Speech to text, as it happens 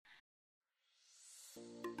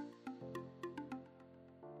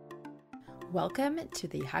Welcome to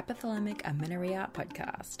the Hypothalamic Amenorrhea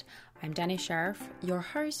podcast. I'm Danny Sheriff, your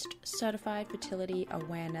host, certified fertility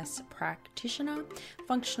awareness practitioner,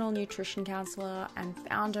 functional nutrition counselor, and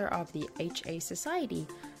founder of the HA Society,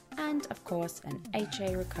 and of course, an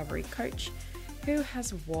HA recovery coach who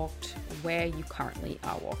has walked where you currently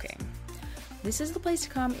are walking. This is the place to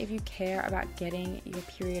come if you care about getting your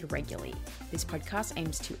period regularly. This podcast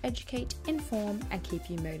aims to educate, inform, and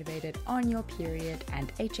keep you motivated on your period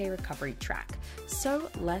and HA recovery track.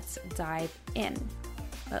 So let's dive in.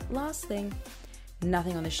 But last thing,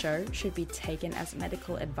 nothing on the show should be taken as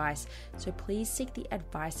medical advice, so please seek the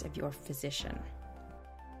advice of your physician.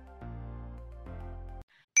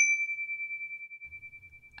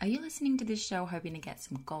 Are you listening to this show hoping to get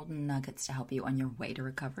some golden nuggets to help you on your way to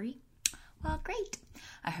recovery? Well, great.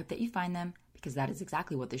 I hope that you find them because that is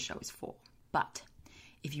exactly what this show is for. But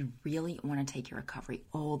if you really want to take your recovery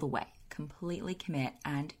all the way, completely commit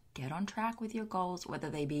and get on track with your goals, whether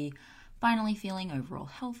they be finally feeling overall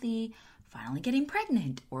healthy, finally getting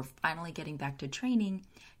pregnant, or finally getting back to training,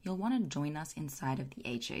 you'll want to join us inside of the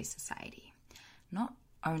HA Society. Not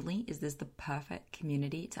only is this the perfect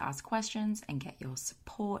community to ask questions and get your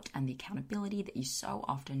support and the accountability that you so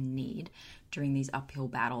often need during these uphill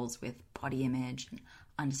battles with body image and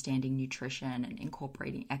understanding nutrition and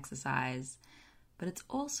incorporating exercise, but it's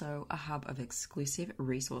also a hub of exclusive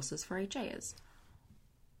resources for HAs.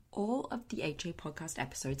 All of the HA podcast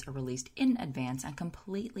episodes are released in advance and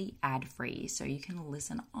completely ad-free, so you can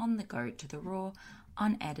listen on the go to the raw,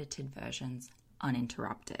 unedited versions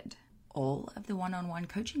uninterrupted. All of the one-on-one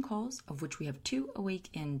coaching calls, of which we have 2 a week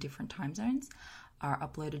in different time zones, are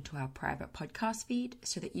uploaded to our private podcast feed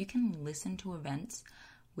so that you can listen to events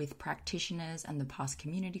with practitioners and the past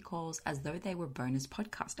community calls as though they were bonus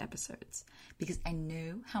podcast episodes, because I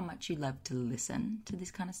know how much you love to listen to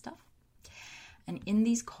this kind of stuff. And in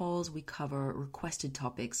these calls, we cover requested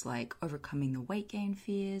topics like overcoming the weight gain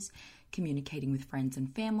fears, communicating with friends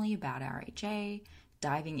and family about our HA,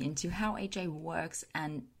 diving into how HA works,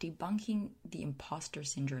 and debunking the imposter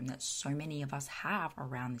syndrome that so many of us have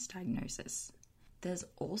around this diagnosis. There's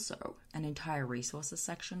also an entire resources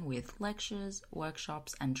section with lectures,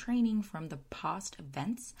 workshops, and training from the past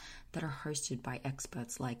events that are hosted by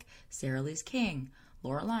experts like Sarah Liz King,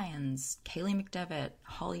 Laura Lyons, Kaylee McDevitt,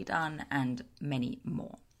 Holly Dunn, and many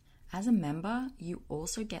more. As a member, you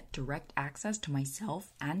also get direct access to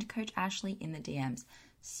myself and Coach Ashley in the DMs.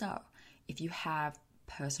 So if you have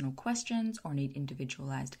personal questions or need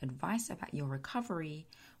individualized advice about your recovery,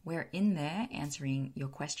 we're in there answering your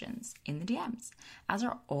questions in the DMs, as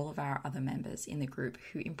are all of our other members in the group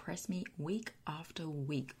who impress me week after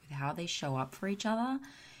week with how they show up for each other.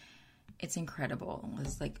 It's incredible.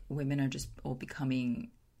 It's like women are just all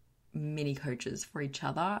becoming mini coaches for each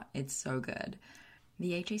other. It's so good.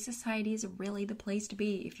 The HA Society is really the place to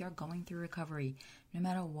be if you're going through recovery, no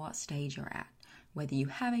matter what stage you're at. Whether you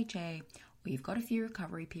have HA or you've got a few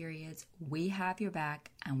recovery periods, we have your back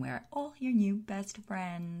and we're all your new best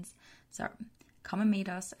friends. So come and meet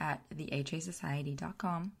us at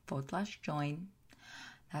thehasociety.com/join.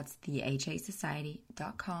 That's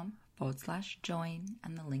thehasociety.com/join,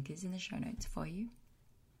 and the link is in the show notes for you.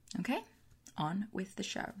 Okay, on with the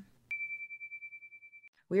show.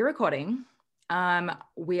 We're recording.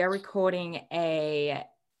 We are recording a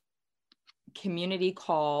community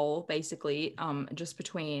call, basically, just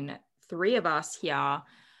between 3 of us here.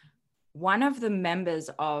 One of the members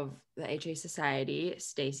of the HA Society,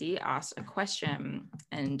 Stacey, asked a question,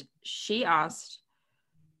 and she asked,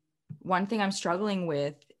 one thing I'm struggling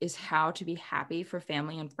with is how to be happy for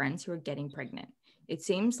family and friends who are getting pregnant. It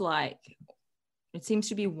seems to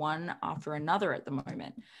be one after another at the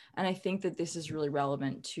moment. And I think that this is really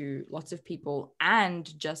relevant to lots of people,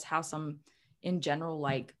 and just how some in general,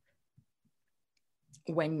 like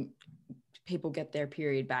when people get their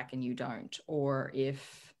period back and you don't, or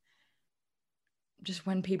if just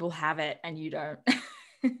when people have it and you don't.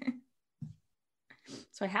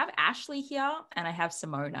 So I have Ashley here and I have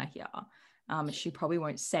Simona here. She probably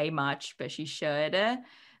won't say much, but she should.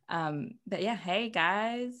 But yeah, hey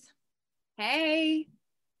guys. Hey.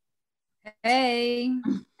 Yeah.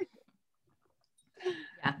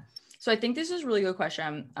 So I think this is a really good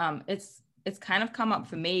question. It's kind of come up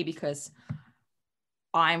for me because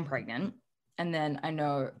I'm pregnant, and then I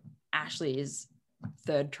know Ashley is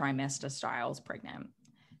 3rd trimester styles pregnant.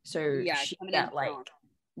 So yeah, she's at like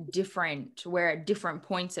we're at different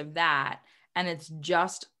points of that. And it's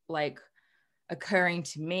just like occurring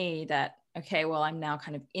to me that, okay, well, I'm now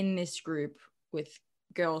kind of in this group with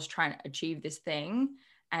girls trying to achieve this thing.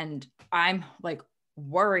 And I'm like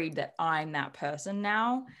worried that I'm that person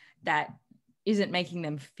now that isn't making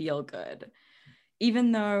them feel good,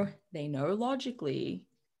 even though they know logically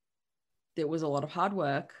there was a lot of hard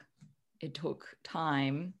work. It took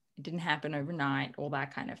time. It didn't happen overnight, all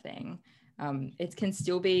that kind of thing. It can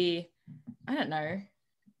still be, I don't know,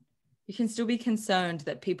 you can still be concerned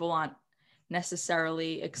that people aren't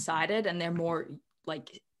necessarily excited, and they're more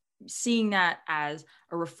like seeing that as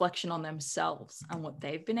a reflection on themselves and what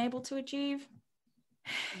they've been able to achieve.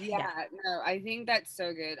 Yeah, no, I think that's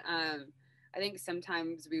so good. I think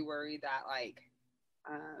sometimes we worry that like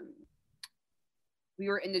um we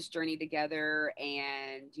were in this journey together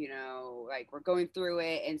and like we're going through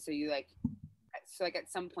it, and so like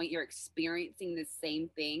at some point you're experiencing the same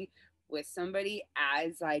thing with somebody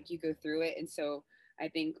as like you go through it. And so I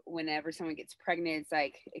think whenever someone gets pregnant, it's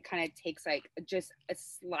like it kind of takes like just a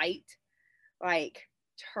slight like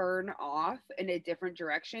turn off in a different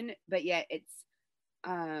direction, but yet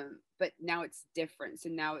but now it's different, so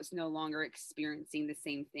now it's no longer experiencing the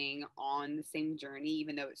same thing on the same journey,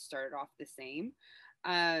 even though it started off the same.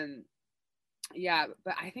 um yeah,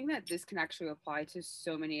 but I think that this can actually apply to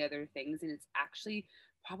so many other things, and it's actually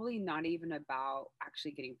probably not even about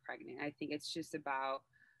actually getting pregnant. I think it's just about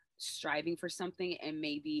striving for something and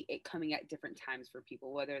maybe it coming at different times for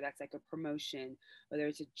people, whether that's like a promotion, whether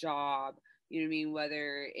it's a job, you know what I mean,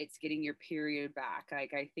 whether it's getting your period back.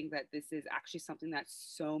 Like I think that this is actually something that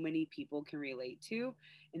so many people can relate to,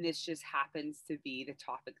 and this just happens to be the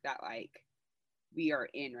topic that like we are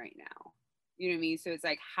in right now. You know what I mean? So it's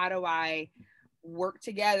like, how do I work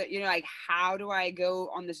together? Like how do I go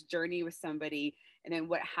on this journey with somebody, and then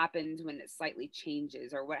what happens when it slightly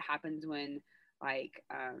changes, or what happens when like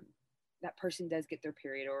that person does get their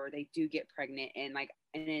period or they do get pregnant, and like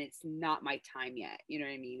and then it's not my time yet, you know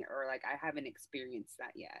what I mean, or like I haven't experienced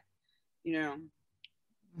that yet, you know.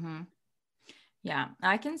 Mm-hmm. Yeah,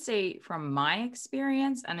 I can say from my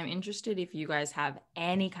experience, and I'm interested if you guys have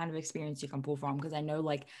any kind of experience you can pull from, because I know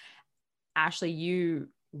like Ashley, you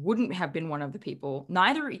wouldn't have been one of the people,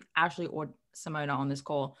 neither Ashley or Simona on this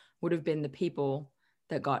call would have been the people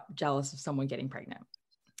that got jealous of someone getting pregnant.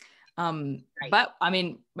 Right. But I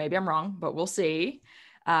mean, maybe I'm wrong, but we'll see.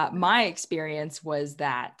 My experience was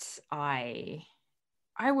that I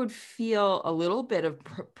would feel a little bit of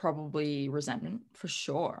probably resentment for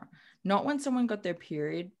sure. Not when someone got their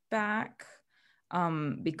period back,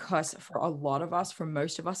 because for a lot of us, for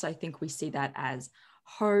most of us, I think we see that as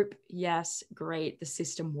hope. Yes, great, the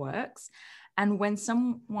system works. And when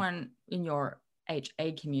someone in your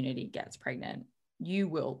HA community gets pregnant, you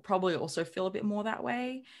will probably also feel a bit more that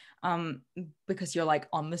way, because you're like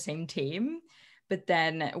on the same team. But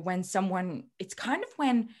then when someone, it's kind of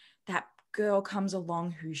when that girl comes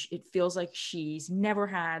along who it feels like she's never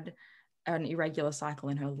had an irregular cycle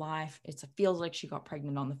in her life. It feels like she got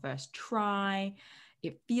pregnant on the first try.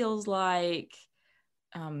 It feels like,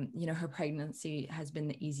 her pregnancy has been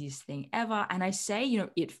the easiest thing ever. And I say,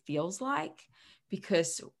 it feels like,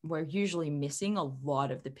 because we're usually missing a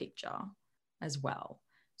lot of the picture as well.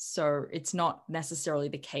 So it's not necessarily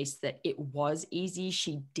the case that it was easy.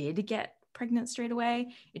 She did get pregnant straight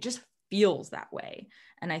away. It just feels that way.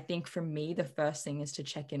 And I think for me, the first thing is to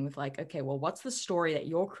check in with like, okay, well, what's the story that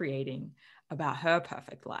you're creating about her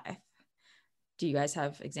perfect life? Do you guys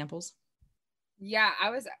have examples? Yeah,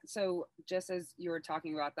 so just as you were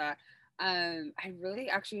talking about that, I really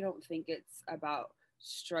actually don't think it's about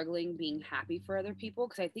struggling being happy for other people,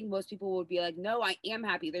 because I think most people would be like, no, I am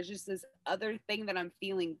happy. There's just this other thing that I'm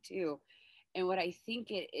feeling too. And what I think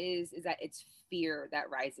it is that it's fear that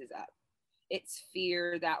rises up. It's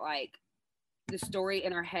fear that like the story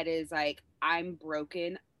in our head is like, I'm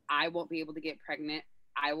broken. I won't be able to get pregnant.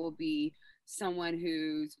 I will be someone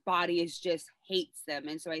whose body is just hates them.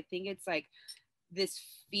 And so I think it's like this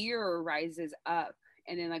fear rises up,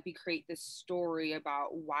 and then like we create this story about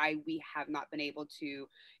why we have not been able to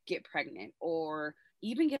get pregnant or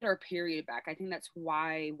even get our period back. I think that's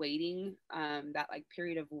why waiting, that like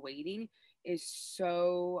period of waiting is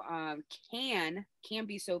so can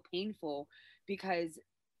be so painful, because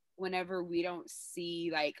whenever we don't see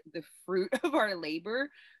like the fruit of our labor,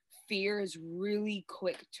 fear is really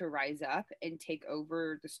quick to rise up and take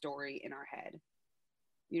over the story in our head.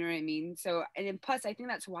 You know what I mean? So, and then plus, I think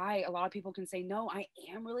that's why a lot of people can say, no, I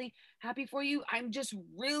am really happy for you. I'm just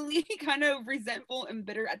really kind of resentful and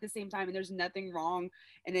bitter at the same time. And there's nothing wrong.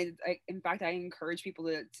 And then, like, in fact, I encourage people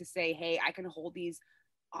to say, hey, I can hold these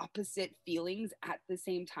opposite feelings at the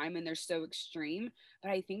same time, and they're so extreme.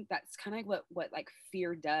 But I think that's kind of like what like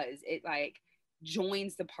fear does. It like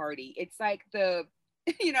joins the party. It's like the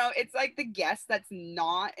it's like the guest that's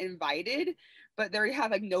not invited, but they have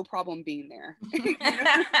like no problem being there.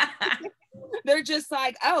 are just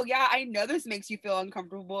like, oh yeah, I know this makes you feel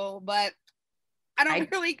uncomfortable, but I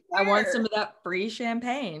don't really care. I want some of that free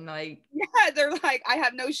champagne. Like, yeah, they're like, I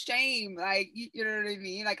have no shame. Like, you know what I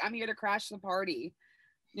mean? Like, I'm here to crash the party,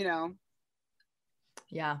 you know?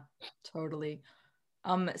 Yeah, totally.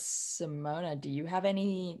 Simona, do you have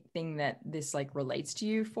anything that this like relates to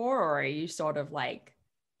you for, or are you sort of like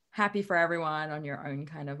happy for everyone on your own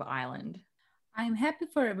kind of island? I'm happy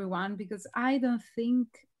for everyone because I don't think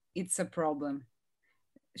it's a problem.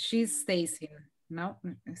 She's Stacy. No,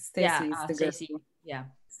 Stacy is the girl. Stacey. Yeah.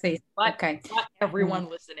 Stacy. Okay. But everyone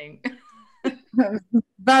listening.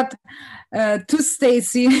 But to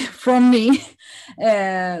Stacy, from me,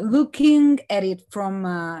 looking at it from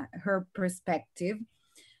her perspective,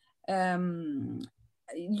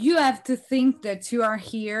 you have to think that you are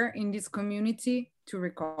here in this community to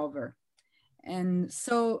recover. And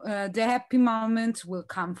so the happy moments will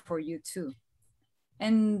come for you too.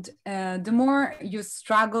 And the more you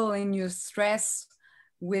struggle and you stress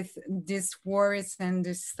with these worries and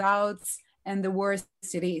these thoughts, and the worse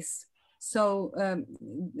it is. So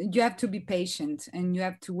you have to be patient and you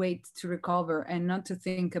have to wait to recover and not to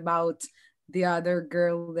think about the other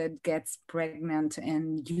girl that gets pregnant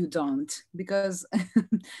and you don't, because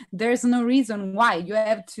there's no reason why. You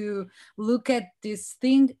have to look at this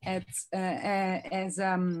thing as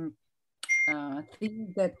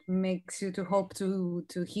thing that makes you to hope to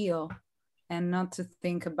heal, and not to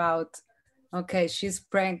think about, okay, she's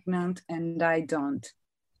pregnant and I don't.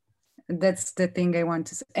 That's the thing I want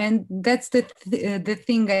to say, and that's the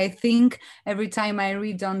thing I think every time I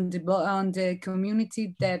read on the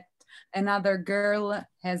community that another girl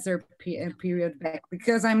has her period back,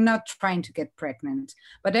 because I'm not trying to get pregnant,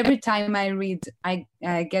 but every time I read I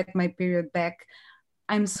get my period back,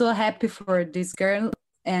 I'm so happy for this girl,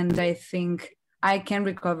 and I think I can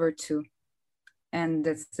recover too. And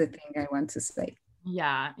that's the thing I want to say.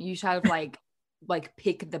 Yeah, you should have like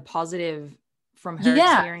pick the positive from her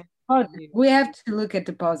experience. We have to look at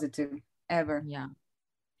the positive ever. Yeah.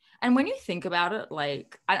 And when you think about it,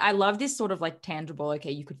 like I love this sort of like tangible,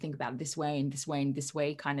 okay, you could think about it this way and this way and this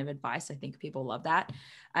way kind of advice. I think people love that.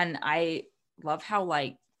 And I love how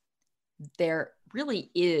like there really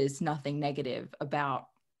is nothing negative about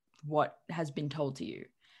what has been told to you.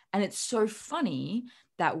 And it's so funny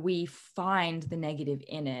that we find the negative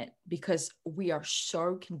in it because we are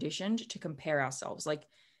so conditioned to compare ourselves. Like,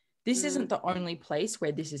 this isn't the only place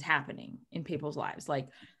where this is happening in people's lives. Like,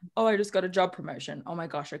 oh, I just got a job promotion. Oh my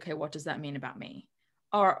gosh, okay, what does that mean about me?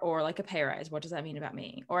 Or like a pay rise, what does that mean about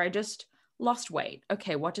me? Or I just lost weight.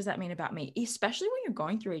 Okay, what does that mean about me? Especially when you're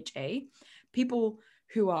going through HA, people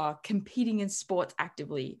who are competing in sports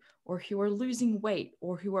actively, or who are losing weight,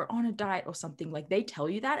 or who are on a diet or something, like they tell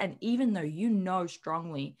you that. And even though you know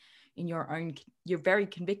strongly in your own, you're very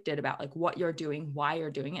convicted about like what you're doing, why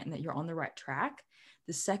you're doing it, and that you're on the right track,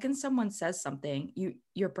 the second someone says something,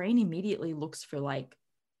 your brain immediately looks for like,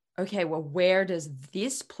 okay, well, where does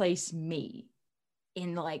this place me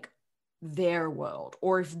in like their world?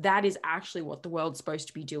 Or if that is actually what the world's supposed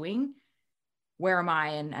to be doing, where am I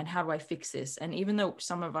and how do I fix this? And even though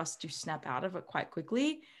some of us do snap out of it quite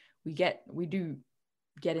quickly, we do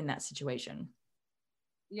get in that situation.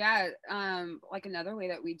 Yeah. Like another way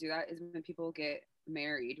that we do that is when people get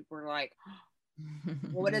married, we're like,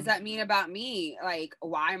 well, what does that mean about me? Like,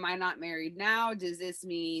 why am I not married now? Does this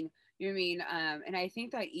mean, you know what I mean? And I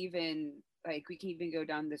think that even like we can even go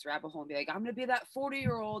down this rabbit hole and be like, I'm gonna be that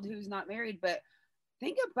 40-year-old who's not married. But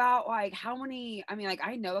think about like how many, I mean, like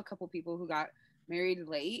I know a couple people who got married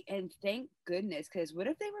late, and thank goodness, because what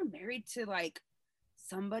if they were married to like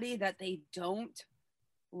somebody that they don't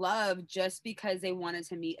love just because they wanted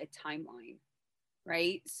to meet a timeline,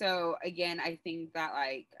 right? So again, I think that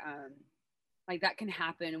like that can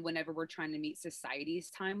happen whenever we're trying to meet society's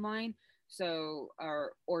timeline. So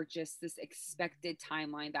or just this expected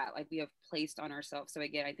timeline that like we have placed on ourselves. So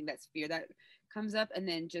again, I think that's fear that comes up, and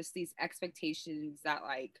then just these expectations that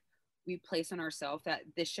like we place on ourselves that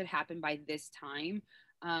this should happen by this time,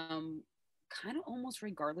 kind of almost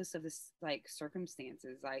regardless of this like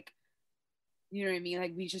circumstances, like, you know what I mean?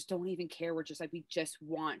 Like we just don't even care. We're just like, we just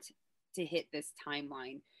want to hit this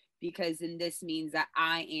timeline, because then this means that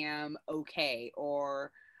I am okay,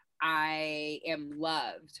 or I am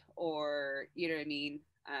loved, or you know what I mean?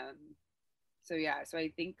 So yeah, so I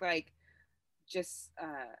think like just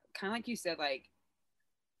kind of like you said, like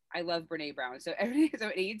I love Brene Brown. So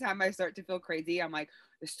anytime I start to feel crazy, I'm like,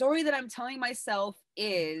 the story that I'm telling myself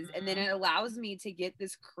is, and then it allows me to get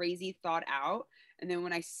this crazy thought out. And then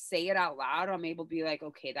when I say it out loud, I'm able to be like,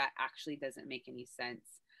 okay, that actually doesn't make any sense.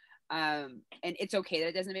 And it's okay that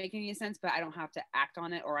it doesn't make any sense, but I don't have to act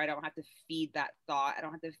on it, or I don't have to feed that thought. I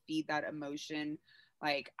don't have to feed that emotion.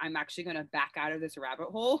 Like, I'm actually going to back out of this rabbit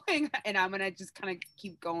hole and I'm going to just kind of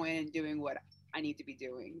keep going and doing what I need to be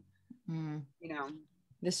doing. You know,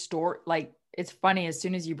 the story, like, it's funny, as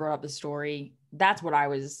soon as you brought up the story, that's what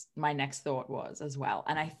my next thought was as well.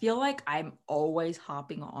 And I feel like I'm always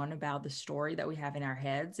harping on about the story that we have in our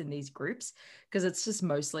heads in these groups, because it's just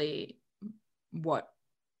mostly what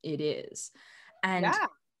it is. And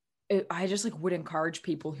I just like would encourage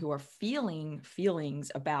people who are feeling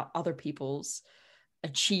feelings about other people's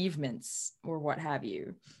achievements or what have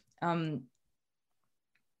you, to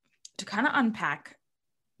kind of unpack,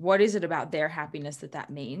 what is it about their happiness that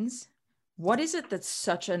means? What is it that's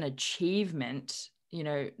such an achievement, you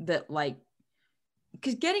know, that like,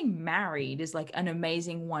 because getting married is like an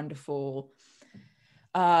amazing, wonderful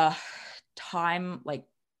time, like,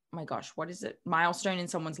 my gosh, what is it? Milestone in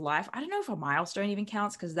someone's life. I don't know if a milestone even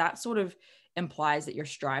counts, because that sort of implies that you're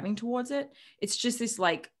striving towards it. It's just this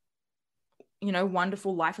like, you know,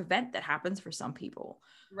 wonderful life event that happens for some people.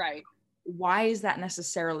 Right. Why is that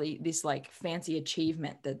necessarily this like fancy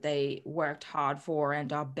achievement that they worked hard for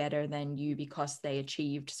and are better than you because they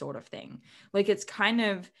achieved, sort of thing? Like, it's kind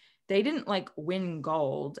of, they didn't like win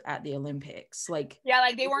gold at the Olympics. Like, yeah,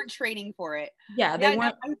 like they weren't training for it. Yeah, they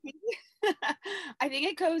weren't. No, I think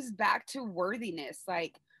it goes back to worthiness.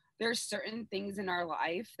 Like, there's certain things in our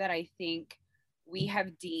life that I think we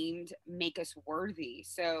have deemed make us worthy.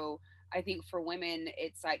 So I think for women,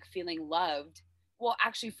 it's like feeling loved. Well,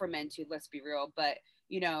 actually for men too, let's be real. But,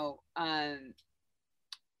 you know,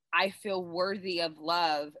 I feel worthy of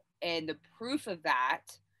love. And the proof of that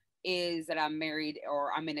is that I'm married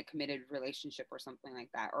or I'm in a committed relationship or something like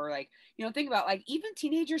that. Or like, you know, think about like even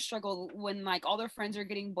teenagers struggle when like all their friends are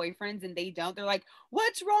getting boyfriends and they don't. They're like,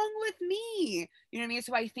 what's wrong with me? You know what I mean?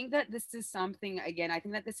 So I think that this is something, again, I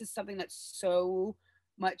think that this is something that's so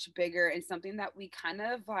much bigger and something that we kind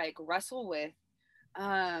of like wrestle with.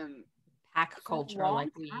 Pack culture, like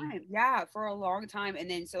for a long time. And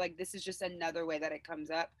then so like this is just another way that it comes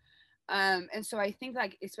up. And so I think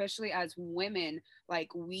like especially as women,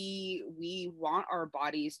 like we want our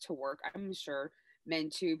bodies to work. I'm sure men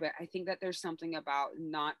too, but I think that there's something about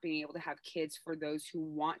not being able to have kids for those who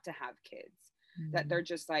want to have kids, that they're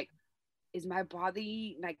just like, is my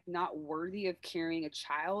body like not worthy of carrying a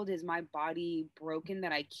child? Is my body broken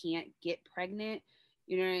that I can't get pregnant?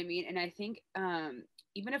 You know what I mean? And I think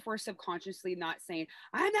even if we're subconsciously not saying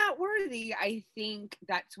I'm not worthy, I think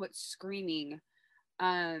that's what's screaming.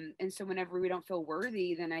 And so whenever we don't feel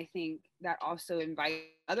worthy, then I think that also invite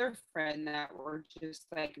other friend that we're just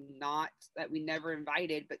like not, that we never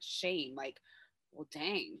invited, but shame, like, well,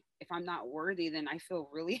 dang, if I'm not worthy, then I feel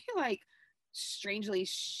really like strangely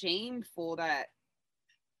shameful that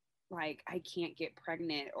like I can't get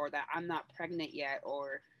pregnant, or that I'm not pregnant yet,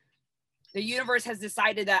 or the universe has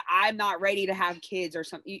decided that I'm not ready to have kids or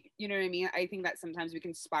something. You know what I mean? I think that sometimes we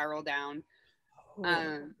can spiral down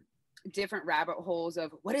different rabbit holes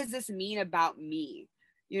of what does this mean about me?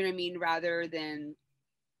 You know what I mean? Rather than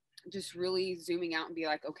just really zooming out and be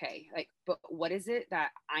like, okay, like, but what is it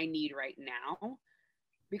that I need right now?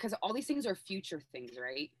 Because all these things are future things,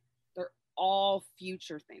 right? They're all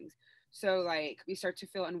future things. So like we start to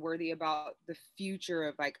feel unworthy about the future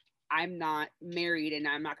of like, I'm not married and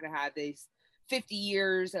I'm not going to have these 50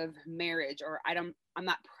 years of marriage, or I'm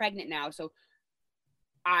not pregnant now. So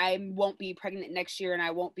I won't be pregnant next year, and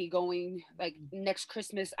I won't be going like next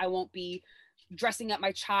Christmas. I won't be dressing up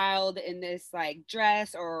my child in this like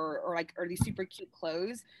dress or these super cute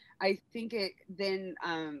clothes. I think it then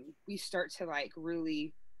we start to like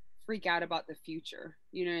really freak out about the future.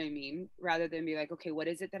 You know what I mean? Rather than be like, okay, what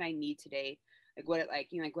is it that I need today? Like what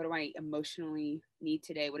like what do I emotionally need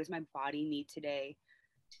today? What does my body need today?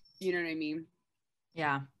 You know what I mean?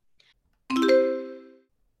 Yeah.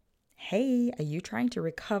 Hey, are you trying to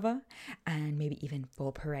recover and maybe even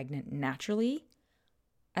fall pregnant naturally?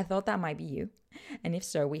 I thought that might be you. And if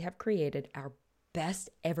so, we have created our best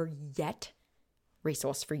ever yet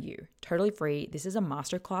resource for you. Totally free. This is a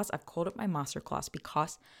masterclass. I've called it my masterclass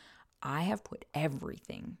because I have put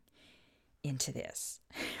everything into this,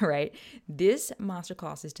 right? This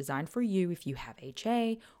masterclass is designed for you if you have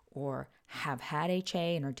HA or have had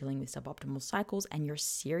HA and are dealing with suboptimal cycles and you're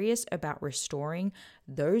serious about restoring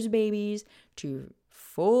those babies to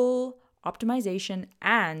full optimization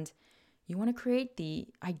and you want to create the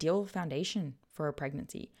ideal foundation for a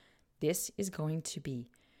pregnancy. This is going to be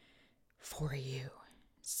for you.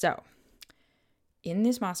 So, in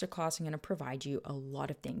this masterclass, I'm going to provide you a lot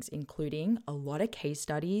of things, including a lot of case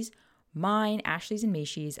studies, mine, Ashley's, and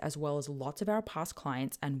Mishi's, as well as lots of our past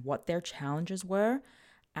clients and what their challenges were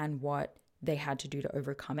and what they had to do to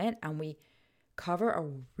overcome it. And we cover a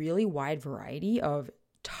really wide variety of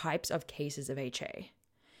types of cases of HA.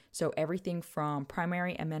 So everything from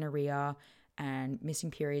primary amenorrhea and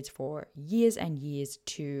missing periods for years and years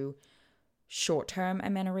to short-term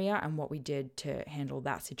amenorrhea and what we did to handle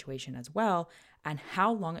that situation as well, and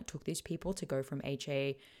how long it took these people to go from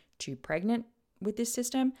HA to pregnant with this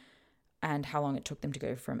system, and how long it took them to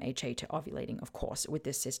go from HA to ovulating, of course, with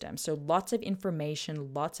this system. So lots of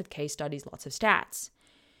information, lots of case studies, lots of stats.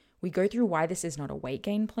 We go through why this is not a weight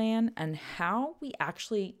gain plan and how we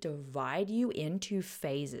actually divide you into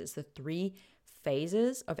phases, the 3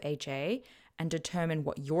 phases of HA, and determine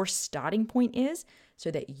what your starting point is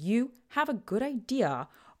so that you have a good idea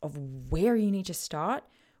of where you need to start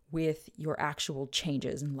with your actual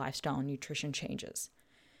changes and lifestyle and nutrition changes.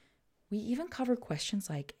 We even cover questions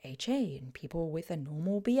like HA and people with a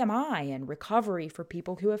normal BMI and recovery for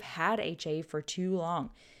people who have had HA for too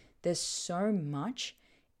long. There's so much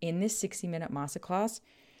in this 60-minute masterclass.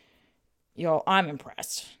 Yo, I'm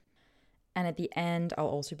impressed. And at the end, I'll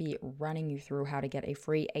also be running you through how to get a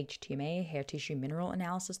free HTMA, hair tissue mineral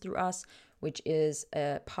analysis through us, which is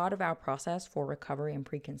a part of our process for recovery and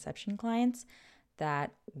preconception clients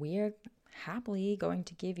that we're happily going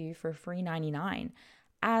to give you for free $99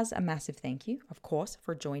 as a massive thank you, of course,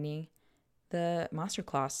 for joining the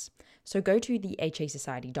masterclass. So go to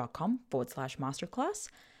thehasociety.com/masterclass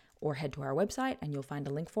or head to our website and you'll find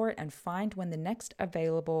a link for it and find when the next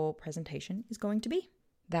available presentation is going to be.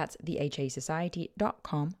 That's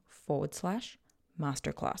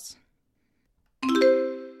thehasociety.com/masterclass.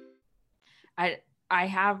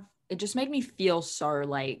 It just made me feel so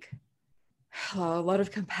like a lot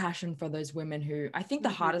of compassion for those women who, I think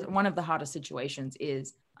one of the hardest situations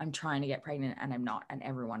is I'm trying to get pregnant and I'm not, and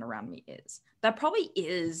everyone around me is. That probably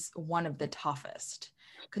is one of the toughest,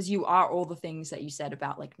 because you are all the things that you said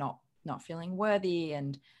about like not feeling worthy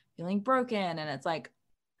and feeling broken. And it's like,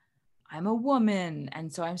 I'm a woman,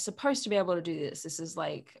 and so I'm supposed to be able to do this. This is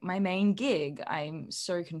like my main gig. I'm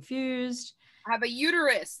so confused. I have a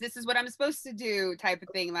uterus. This is what I'm supposed to do, type of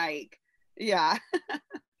thing. Like, yeah.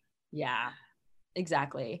 Yeah,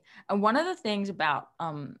 exactly. And one of the things about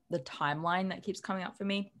the timeline that keeps coming up for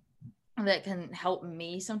me that can help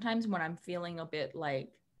me sometimes when I'm feeling a bit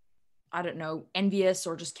like, I don't know, envious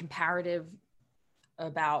or just comparative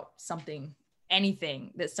about something,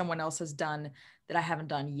 anything that someone else has done that I haven't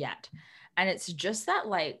done yet. And it's just that,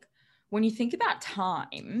 like, when you think about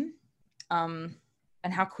time and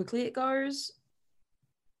how quickly it goes,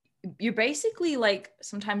 you're basically like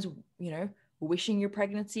sometimes, wishing your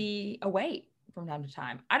pregnancy away from time to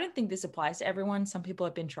time. I don't think this applies to everyone. Some people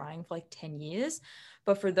have been trying for like 10 years.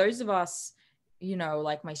 But for those of us,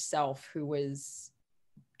 like myself, who was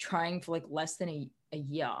trying for like less than a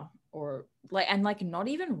year or like, and like not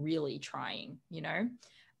even really trying,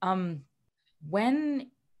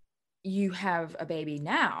 when you have a baby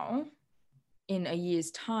now, in a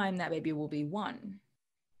year's time, that baby will be 1,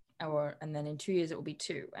 and then in 2 years it will be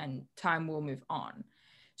 2, and time will move on.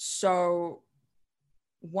 So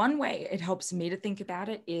one way it helps me to think about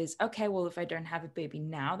it is, okay, well, if I don't have a baby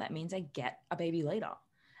now, that means I get a baby later.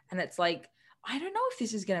 And it's like, I don't know if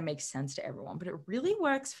this is going to make sense to everyone, but it really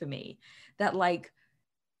works for me that like,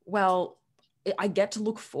 well, I get to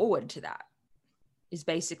look forward to that, is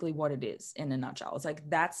basically what it is in a nutshell. It's like,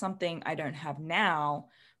 that's something I don't have now,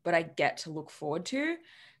 but I get to look forward to.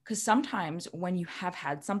 Because sometimes when you have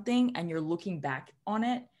had something and you're looking back on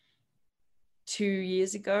it 2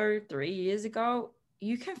 years ago, 3 years ago,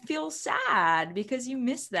 you can feel sad because you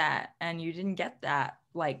missed that and you didn't get that.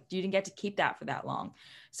 Like, you didn't get to keep that for that long.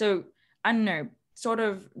 So I don't know, sort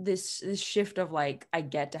of this shift of like, I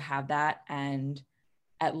get to have that, and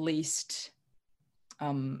at least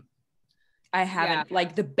I haven't,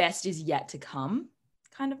 like, the best is yet to come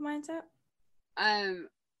kind of mindset.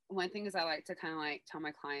 One thing is I like to kind of like tell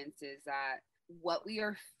my clients is that what we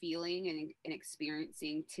are feeling and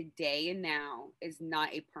experiencing today and now is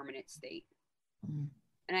not a permanent state.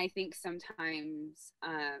 And I think sometimes,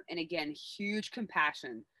 and again, huge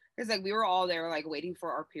compassion, because like we were all there like waiting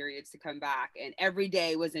for our periods to come back, and every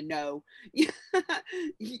day was a no.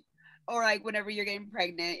 Or like whenever you're getting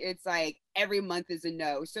pregnant, it's like every month is a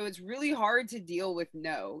no. So it's really hard to deal with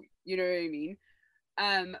no, you know what I mean?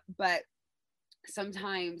 But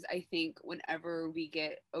sometimes I think whenever we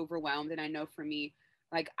get overwhelmed, and I know for me,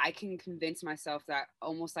 like I can convince myself that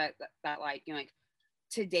almost that like, like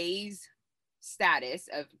today's status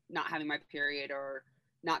of not having my period or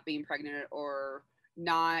not being pregnant or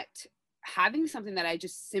not having something that I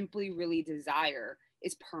just simply really desire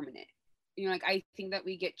is permanent. you know, like I think that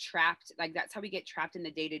we get trapped, like that's how we get trapped in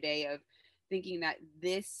the day to day of thinking that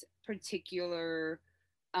this particular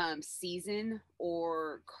season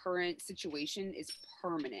or current situation is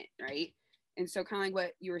permanent, right? And so kind of like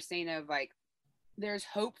what you were saying of like there's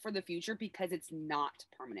hope for the future because it's not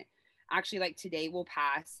permanent. Actually, like today will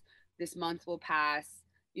pass, this month will pass,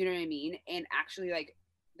 you know what I mean? And actually, like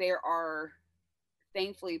there are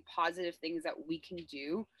thankfully positive things that we can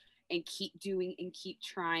do and keep doing and keep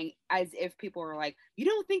trying, as if people are like, you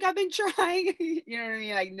don't think I've been trying? You know what I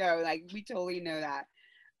mean? Like, no, like we totally know that.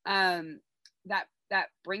 That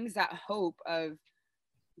brings that hope of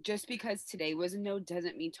just because today was a no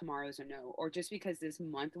doesn't mean tomorrow's a no, or just because this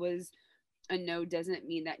month was a no doesn't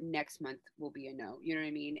mean that next month will be a no. You know what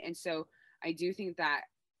I mean? And so I do think that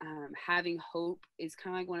having hope is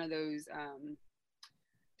kind of like one of those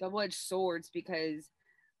double-edged swords, because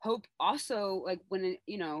hope also, like when it,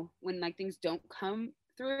 you know, when like things don't come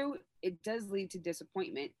through, it does lead to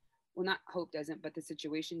disappointment. Well, not hope doesn't, but the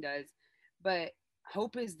situation does. But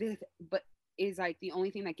hope is this, but is like the only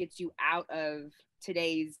thing that gets you out of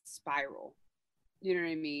today's spiral. You know what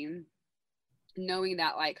I mean? Knowing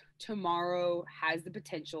that like tomorrow has the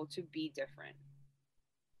potential to be different.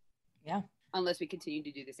 Yeah. Unless we continue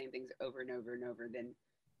to do the same things over and over and over, then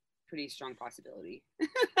pretty strong possibility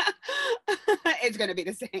it's going to be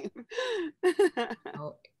the same.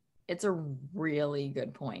 Oh, it's a really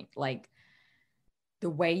good point. Like the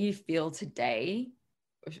way you feel today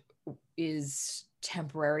is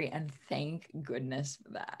temporary, and thank goodness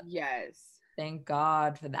for that. Yes. Thank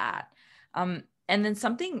God for that. And then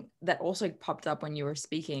something that also popped up when you were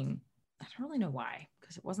speaking, I don't really know why,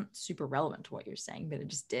 because it wasn't super relevant to what you're saying, but it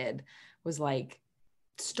just did, was like,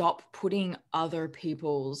 stop putting other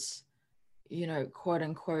people's, you know, quote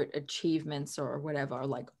unquote achievements or whatever,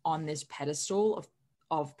 like on this pedestal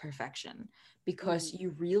of perfection, because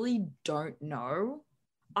you really don't know.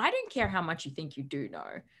 I don't care how much you think you do know.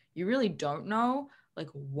 You really don't know like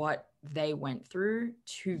what they went through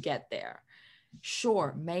to get there.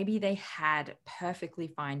 Sure, maybe they had perfectly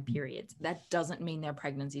fine periods. That doesn't mean their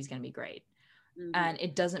pregnancy is going to be great. Mm-hmm. And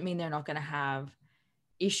it doesn't mean they're not going to have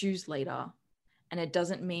issues later. And it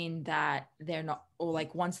doesn't mean that they're not, or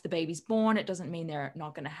like once the baby's born, it doesn't mean they're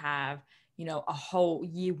not going to have, you know, a whole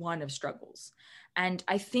year one of struggles. And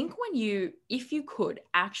I think when you, if you could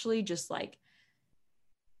actually just like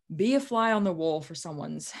be a fly on the wall for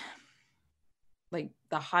someone's, like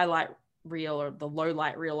the highlight reel or the low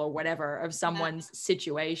light reel or whatever of someone's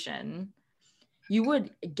situation, you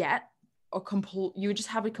would get you would just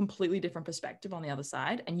have a completely different perspective on the other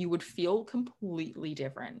side, and you would feel completely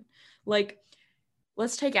different. Like,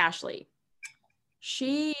 let's take Ashley.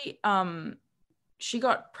 She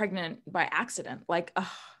got pregnant by accident. Like,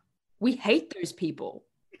 we hate those people.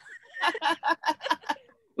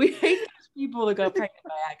 We hate those people that got pregnant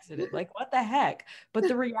by accident. Like, what the heck? But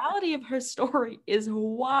the reality of her story is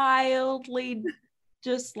wildly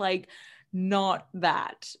just like not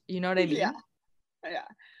that. You know what I mean?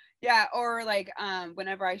 Yeah. Or like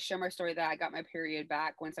whenever I share my story that I got my period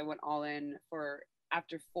back once I went all in for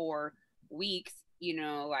after 4 weeks, you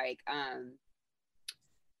know, like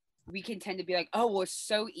we can tend to be like, oh, well, it's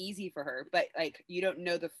so easy for her. But like, you don't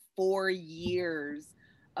know the 4 years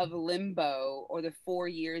of limbo, or the 4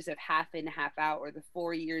 years of half in, half out, or the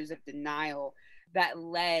 4 years of denial that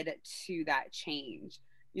led to that change.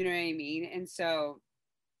 You know what I mean? And so,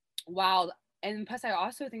 while, and plus, I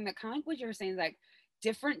also think that kind of like what you were saying is like,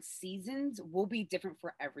 different seasons will be different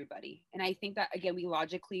for everybody. And I think that, again, we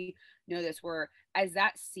logically know this, where as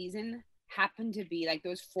that season happened to be like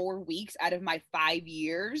those 4 weeks out of my 5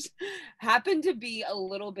 years happened to be a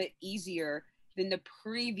little bit easier than the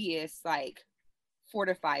previous like 4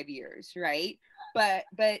 to 5 years, right? But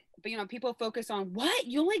you know, people focus on, what,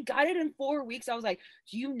 you only got it in 4 weeks. I was like,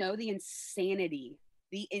 do you know the insanity,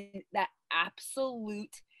 that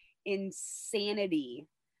absolute insanity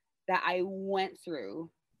that I went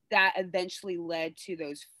through that eventually led to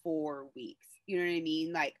those 4 weeks? You know what I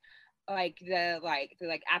mean? Like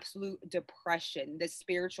the absolute depression, the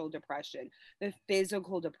spiritual depression, the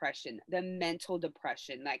physical depression, the mental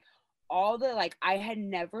depression, like all the, like, I had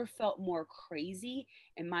never felt more crazy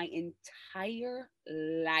in my entire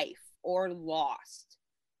life or lost.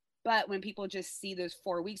 But when people just see those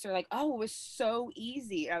 4 weeks, they're like, oh, it was so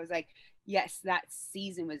easy. I was like, yes, that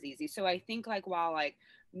season was easy. So I think like, while like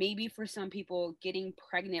maybe for some people getting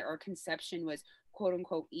pregnant or conception was quote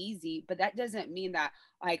unquote easy, but that doesn't mean that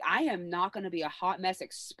like I am not going to be a hot mess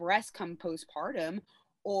express come postpartum,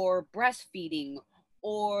 or breastfeeding,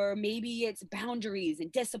 or maybe it's boundaries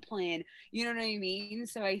and discipline. You know what I mean?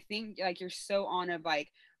 So I think like you're so on of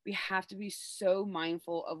like, we have to be so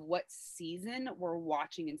mindful of what season we're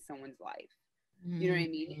watching in someone's life. You know what I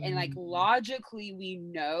mean? And like logically, we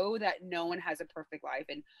know that no one has a perfect life.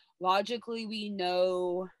 And logically, we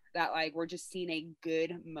know that like we're just seeing a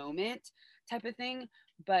good moment type of thing.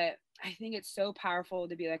 But I think it's so powerful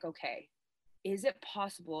to be like, okay, is it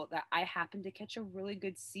possible that I happen to catch a really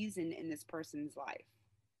good season in this person's life?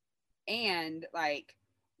 And like,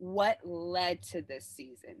 what led to this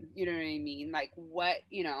season? You know what I mean? Like, what,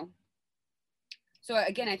 you know? So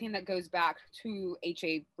again, I think that goes back to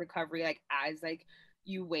HA recovery, like as like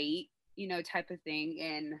you wait, you know, type of thing,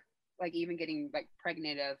 and like even getting like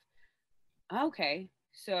pregnant of, okay,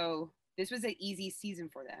 so this was an easy season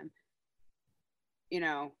for them, you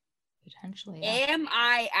know. Potentially, yeah. Am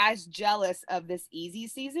I as jealous of this easy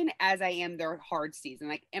season as I am their hard season?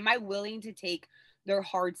 Like, am I willing to take their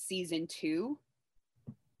hard season too?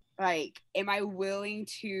 Like, am I willing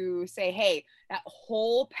to say, hey, that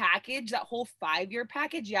whole package, that whole 5-year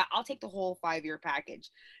package, yeah, I'll take the whole 5-year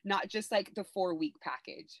package, not just like the 4-week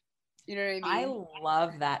package. You know what I mean? I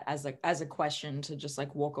love that as a question to just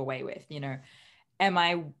like walk away with, you know. Am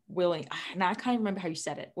I willing? Now I can't remember how you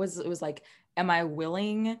said it. It was like, am I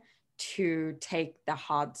willing to take the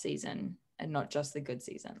hard season and not just the good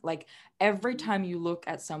season? Like every time you look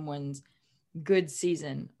at someone's good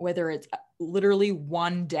season, whether it's literally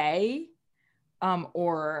one day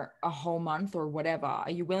or a whole month or whatever, are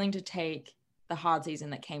you willing to take the hard season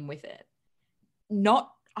that came with it?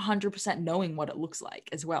 Not 100% knowing what it looks like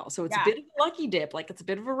as well. So it's a bit of a lucky dip, like it's a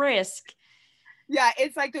bit of a risk. Yeah,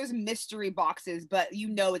 it's like those mystery boxes, but you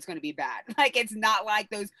know it's going to be bad. Like it's not like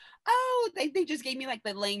those, oh, they just gave me like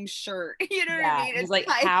the lame shirt. You know what I mean? It's like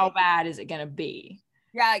how bad is it going to be?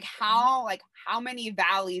 Yeah, like how many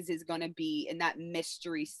valleys is going to be in that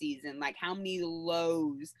mystery season? Like how many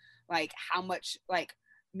lows? Like how much like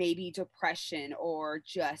maybe depression or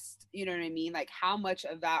just, you know what I mean? Like how much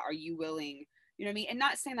of that are you willing, you know what I mean? And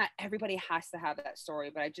not saying that everybody has to have that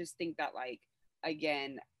story, but I just think that like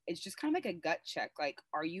again, it's just kind of like a gut check. Like,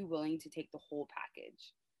 are you willing to take the whole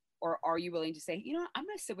package? Or are you willing to say, you know, I'm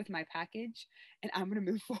going to sit with my package and I'm going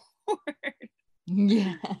to move forward?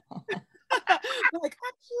 Yeah. Like,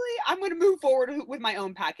 actually, I'm going to move forward with my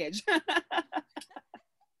own package.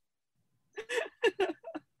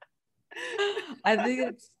 I think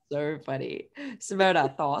it's so funny.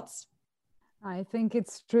 Simona, thoughts? I think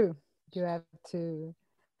it's true. You have to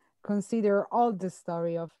consider all the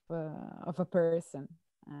story of a person,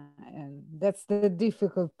 and that's the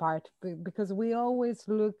difficult part because we always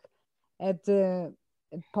look at the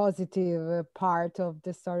positive part of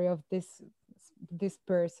the story of this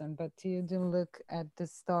person, but you don't look at the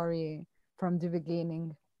story from the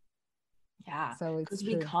beginning. Yeah, so it's because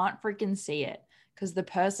true. we can't freaking see it because the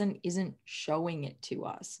person isn't showing it to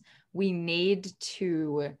us. We need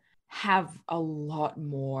to have a lot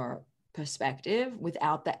more perspective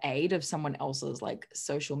without the aid of someone else's like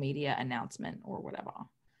social media announcement or whatever.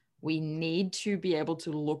 We need to be able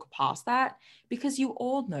to look past that because you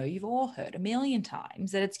all know, you've all heard a million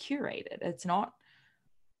times that it's curated. It's not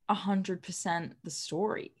 100% the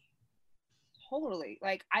story. Totally.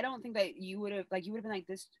 Like, I don't think that you would have been like,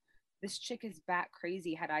 this chick is bat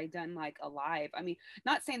crazy had I done like a live. I mean,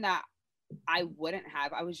 not saying that I wouldn't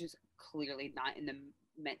have. I was just clearly not in the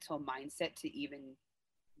mental mindset to even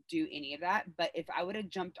do any of that. But if I would have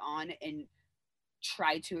jumped on and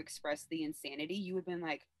tried to express the insanity, you would have been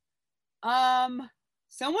like,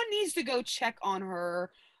 someone needs to go check on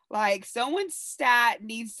her. Like someone's stat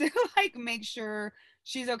needs to like make sure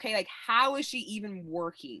she's okay. Like, how is she even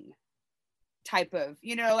working? Type of,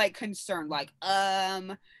 you know, like concern, like,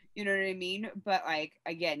 you know what I mean? But like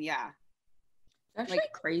again, yeah. It's actually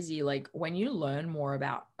like, crazy. Like when you learn more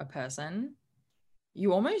about a person,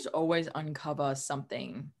 you almost always uncover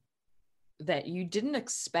something that you didn't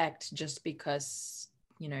expect just because,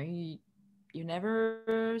 you know, you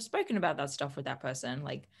never spoken about that stuff with that person.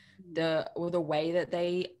 Like the way that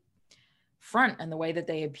they front and the way that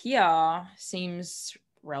they appear seems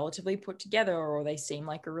relatively put together, or they seem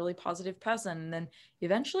like a really positive person. And then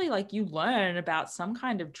eventually like you learn about some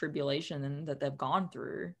kind of tribulation that they've gone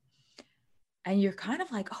through. And you're kind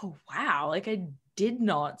of like, oh, wow, like I did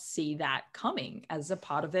not see that coming as a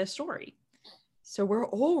part of their story. So we're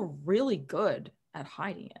all really good at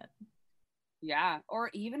hiding it. Yeah.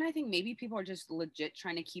 Or even I think maybe people are just legit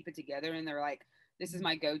trying to keep it together and they're like, this is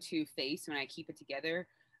my go-to face when I keep it together.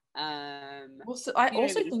 Also, I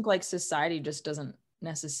also think like society just doesn't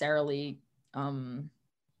necessarily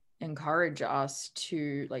encourage us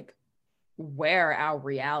to like wear our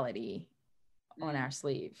reality on our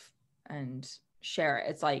sleeve and share it.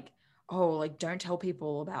 It's like, oh, like, don't tell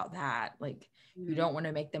people about that. Like, you Mhm. don't want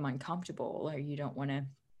to make them uncomfortable, or you don't want to,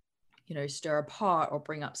 you know, stir a pot or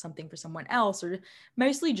bring up something for someone else, or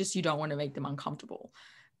mostly just you don't want to make them uncomfortable.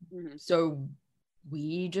 Mhm. So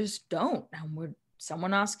we just don't. And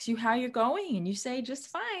someone asks you how you're going and you say, just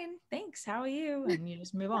fine, thanks, how are you? And you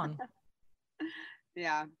just move on.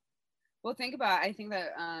 Yeah. Well, think about, I think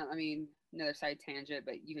that, I mean, another side tangent,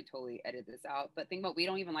 but you could totally edit this out. But think about, we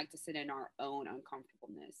don't even like to sit in our own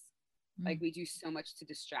uncomfortableness. Like, we do so much to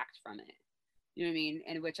distract from it. You know what I mean?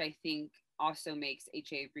 And which I think also makes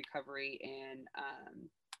HA recovery and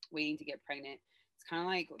waiting to get pregnant. It's kind of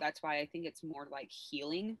like, that's why I think it's more like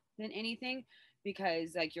healing than anything,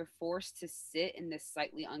 because like you're forced to sit in this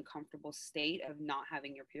slightly uncomfortable state of not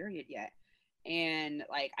having your period yet. And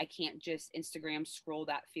like, I can't just Instagram scroll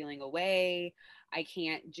that feeling away. I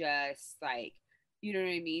can't just like, you know what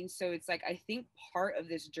I mean? So it's like, I think part of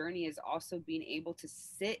this journey is also being able to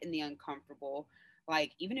sit in the uncomfortable,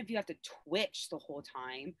 like, even if you have to twitch the whole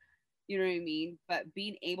time, you know what I mean? But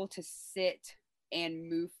being able to sit and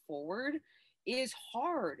move forward is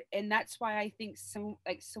hard. And that's why I think so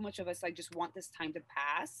much of us like just want this time to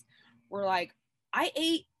pass. We're like, I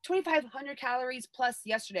ate 2,500 calories plus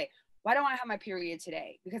yesterday. Why don't I have my period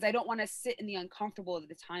today? Because I don't want to sit in the uncomfortable of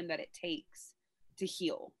the time that it takes to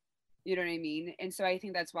heal. You know what I mean? And so I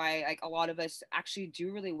think that's why like a lot of us actually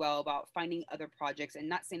do really well about finding other projects, and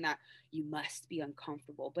not saying that you must be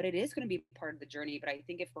uncomfortable, but it is going to be part of the journey. But I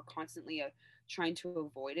think if we're constantly trying to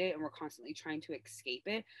avoid it and we're constantly trying to escape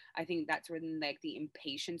it, I think that's when like the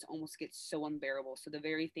impatience almost gets so unbearable. So the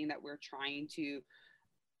very thing that we're trying to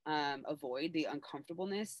avoid, the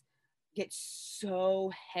uncomfortableness, gets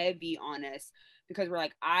so heavy on us because we're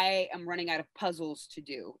like, I am running out of puzzles to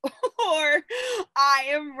do, or I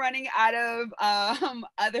am running out of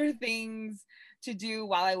other things to do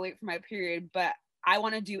while I wait for my period, but I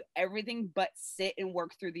want to do everything but sit and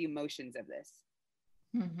work through the emotions of this.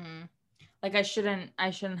 Mm-hmm. Like I shouldn't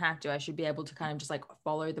have to. I should be able to kind of just like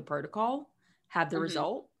follow the protocol, have the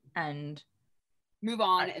result, and move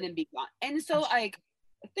on and then be gone. And so like,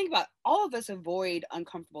 think about, all of us avoid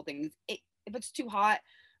uncomfortable things. If it's too hot,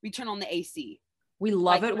 we turn on the AC. We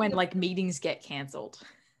love it when like meetings get canceled.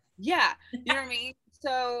 Yeah, you know what I mean?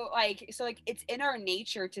 So like it's in our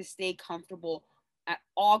nature to stay comfortable at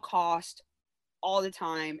all cost, all the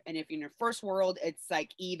time. And if you're in your first world, it's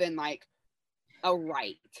like even like a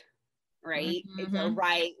right, right? Mm-hmm. It's a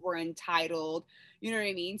right. We're entitled. You know what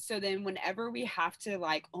I mean? So then whenever we have to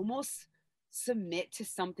like almost submit to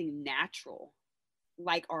something natural,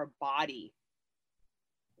 like our body,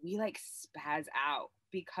 we like spaz out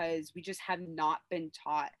because we just have not been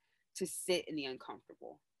taught to sit in the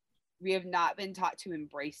uncomfortable. We have not been taught to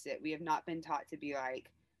embrace it. We have not been taught to be like,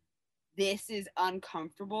 this is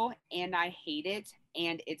uncomfortable and I hate it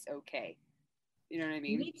and it's okay. You know what I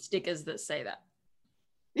mean? You need stickers that say that.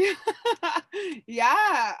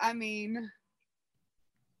 Yeah, I mean,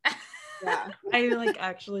 yeah. I like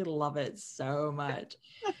actually love it so much.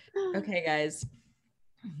 Okay, guys,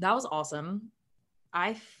 that was awesome.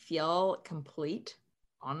 I feel complete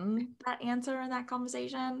on that answer and that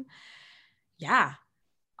conversation. Yeah.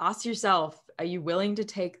 Ask yourself, are you willing to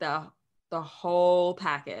take the whole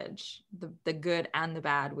package, the good and the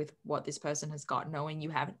bad with what this person has got, knowing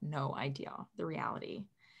you have no idea the reality?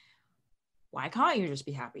 Why can't you just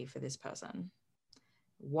be happy for this person?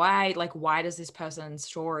 Why does this person's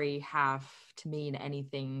story have to mean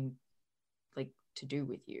anything like to do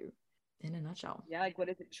with you, in a nutshell? Yeah, like what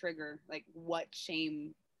does it trigger? Like what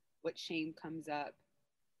shame comes up?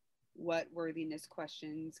 What worthiness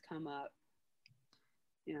questions come up?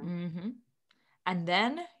 You know. Mm-hmm. And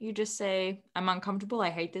then you just say, I'm uncomfortable, I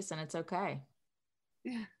hate this, and it's okay.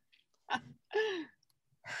 Yeah.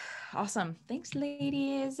 Awesome. Thanks,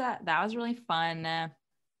 ladies. That was really fun.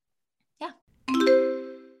 Yeah.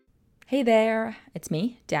 Hey there, it's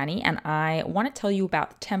me, Danny, and I want to tell you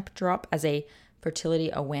about Tempdrop as a fertility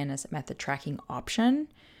awareness method tracking option.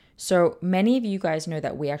 So many of you guys know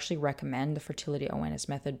that we actually recommend the fertility awareness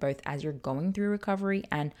method both as you're going through recovery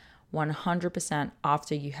and 100%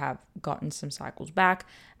 after you have gotten some cycles back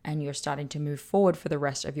and you're starting to move forward for the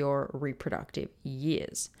rest of your reproductive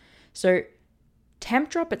years. So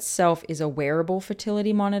Tempdrop itself is a wearable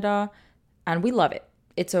fertility monitor, and we love it.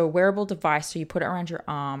 It's a wearable device, so you put it around your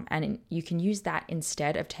arm, and you can use that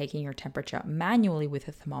instead of taking your temperature manually with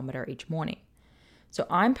a thermometer each morning. So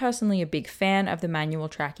I'm personally a big fan of the manual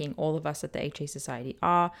tracking. All of us at the HA Society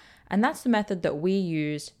are, and that's the method that we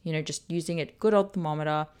use, just using a good old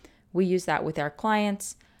thermometer. We use that with our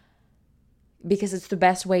clients because it's the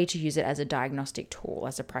best way to use it as a diagnostic tool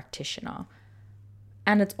as a practitioner.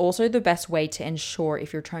 And it's also the best way to ensure,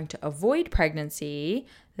 if you're trying to avoid pregnancy,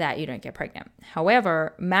 that you don't get pregnant.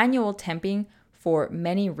 However, manual temping for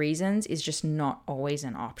many reasons is just not always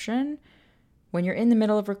an option. When you're in the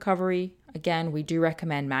middle of recovery, again, we do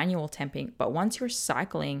recommend manual temping, but once you're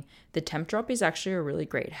cycling, the temp drop is actually a really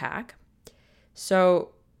great hack. So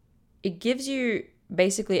it gives you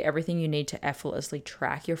basically everything you need to effortlessly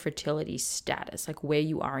track your fertility status, like where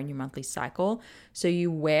you are in your monthly cycle. So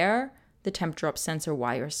you wear the temp drop sensor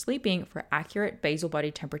while you're sleeping for accurate basal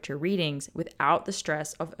body temperature readings without the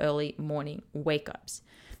stress of early morning wake-ups.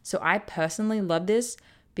 So I personally love this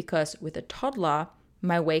because with a toddler,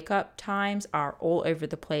 my wake-up times are all over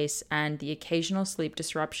the place, and the occasional sleep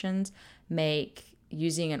disruptions make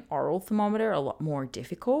using an oral thermometer a lot more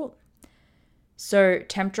difficult. So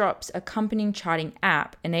TempDrop's accompanying charting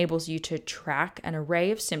app enables you to track an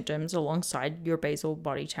array of symptoms alongside your basal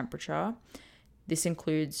body temperature. This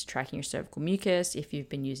includes tracking your cervical mucus if you've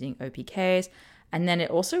been using OPKs, and then it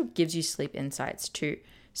also gives you sleep insights too.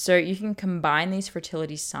 So you can combine these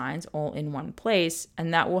fertility signs all in one place,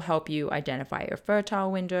 and that will help you identify your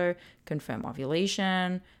fertile window, confirm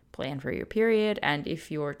ovulation, plan for your period, and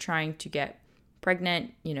if you're trying to get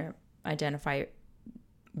pregnant, identify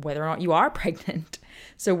whether or not you are pregnant.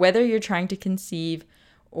 So whether you're trying to conceive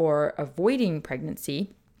or avoiding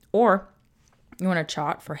pregnancy, or you want to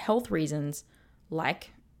chart for health reasons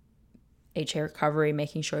like HA recovery,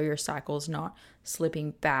 making sure your cycle's not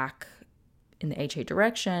slipping back in the HA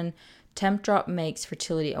direction, TempDrop makes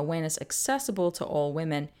fertility awareness accessible to all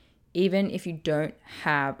women, even if you don't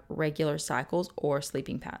have regular cycles or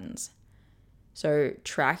sleeping patterns. So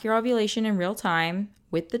track your ovulation in real time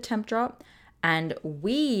with the TempDrop, and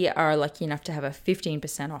we are lucky enough to have a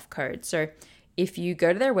 15% off code. So if you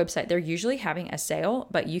go to their website, they're usually having a sale,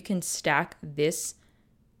 but you can stack this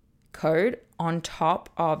code on top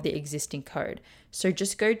of the existing code. So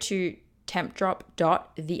just go to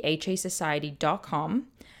tempdrop.thehasociety.com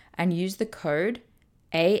and use the code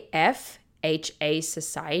AFHA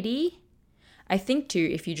Society. I think too,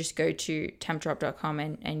 if you just go to tempdrop.com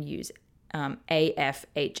and use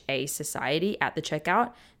AFHA Society at the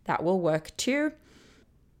checkout, that will work too.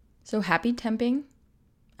 So happy temping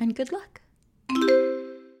and good luck.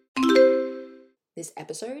 This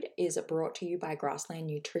episode is brought to you by Grassland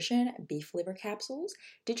Nutrition beef liver capsules.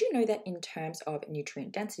 Did you know that in terms of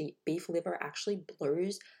nutrient density, beef liver actually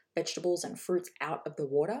blows vegetables and fruits out of the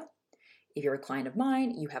water? If you're a client of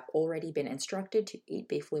mine, you have already been instructed to eat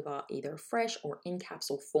beef liver either fresh or in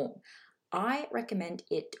capsule form. I recommend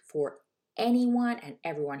it for anyone and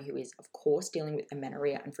everyone who is, of course, dealing with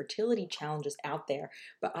amenorrhea and fertility challenges out there,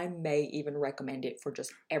 but I may even recommend it for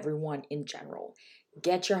just everyone in general.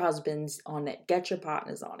 Get your husbands on it, get your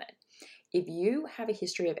partners on it. If you have a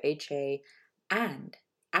history of HA and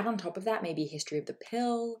add on top of that maybe a history of the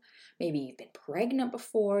pill, maybe you've been pregnant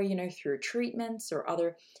before, through treatments or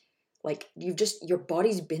other, your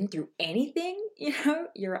body's been through anything,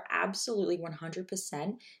 you're absolutely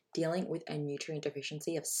 100% dealing with a nutrient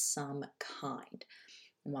deficiency of some kind.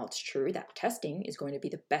 And while it's true that testing is going to be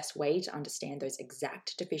the best way to understand those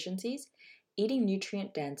exact deficiencies, eating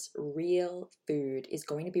nutrient-dense, real food is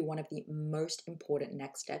going to be one of the most important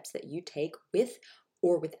next steps that you take with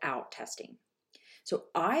or without testing. So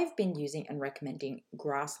I've been using and recommending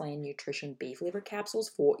Grassland Nutrition beef liver capsules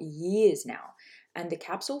for years now. And the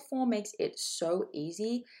capsule form makes it so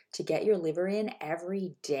easy to get your liver in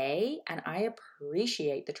every day. And I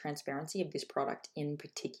appreciate the transparency of this product in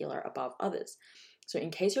particular above others. So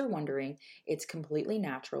in case you're wondering, it's completely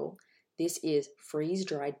natural. This is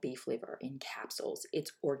freeze-dried beef liver in capsules.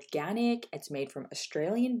 It's organic, it's made from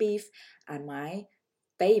Australian beef, and my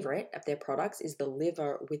favorite of their products is the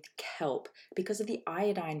liver with kelp because of the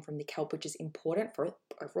iodine from the kelp, which is important for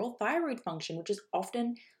overall thyroid function, which is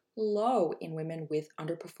often low in women with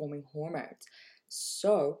underperforming hormones.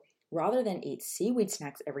 So rather than eat seaweed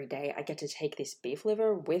snacks every day, I get to take this beef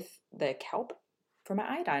liver with the kelp for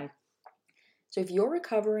my iodine. So if you're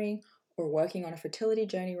recovering or working on a fertility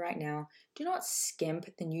journey right now, do not skimp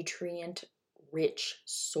the nutrient-rich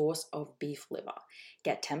source of beef liver.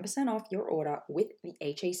 Get 10% off your order with the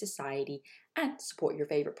HA Society and support your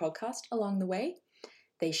favorite podcast along the way.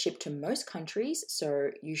 They ship to most countries,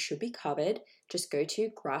 so you should be covered. Just go to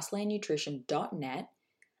grasslandnutrition.net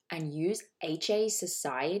and use HA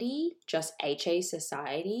Society, just HA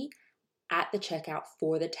Society, at the checkout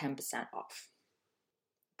for the 10% off.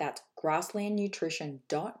 That's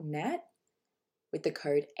grasslandnutrition.net with the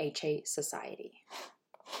code HA Society.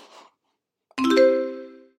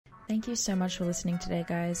 Thank you so much for listening today,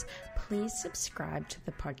 guys. Please subscribe to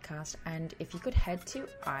the podcast, and if you could head to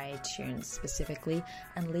iTunes specifically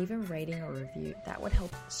and leave a rating or review, that would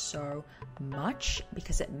help so much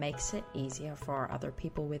because it makes it easier for other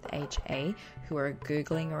people with HA who are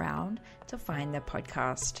Googling around to find the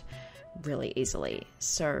podcast really easily.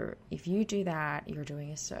 So if you do that, you're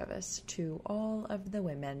doing a service to all of the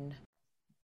women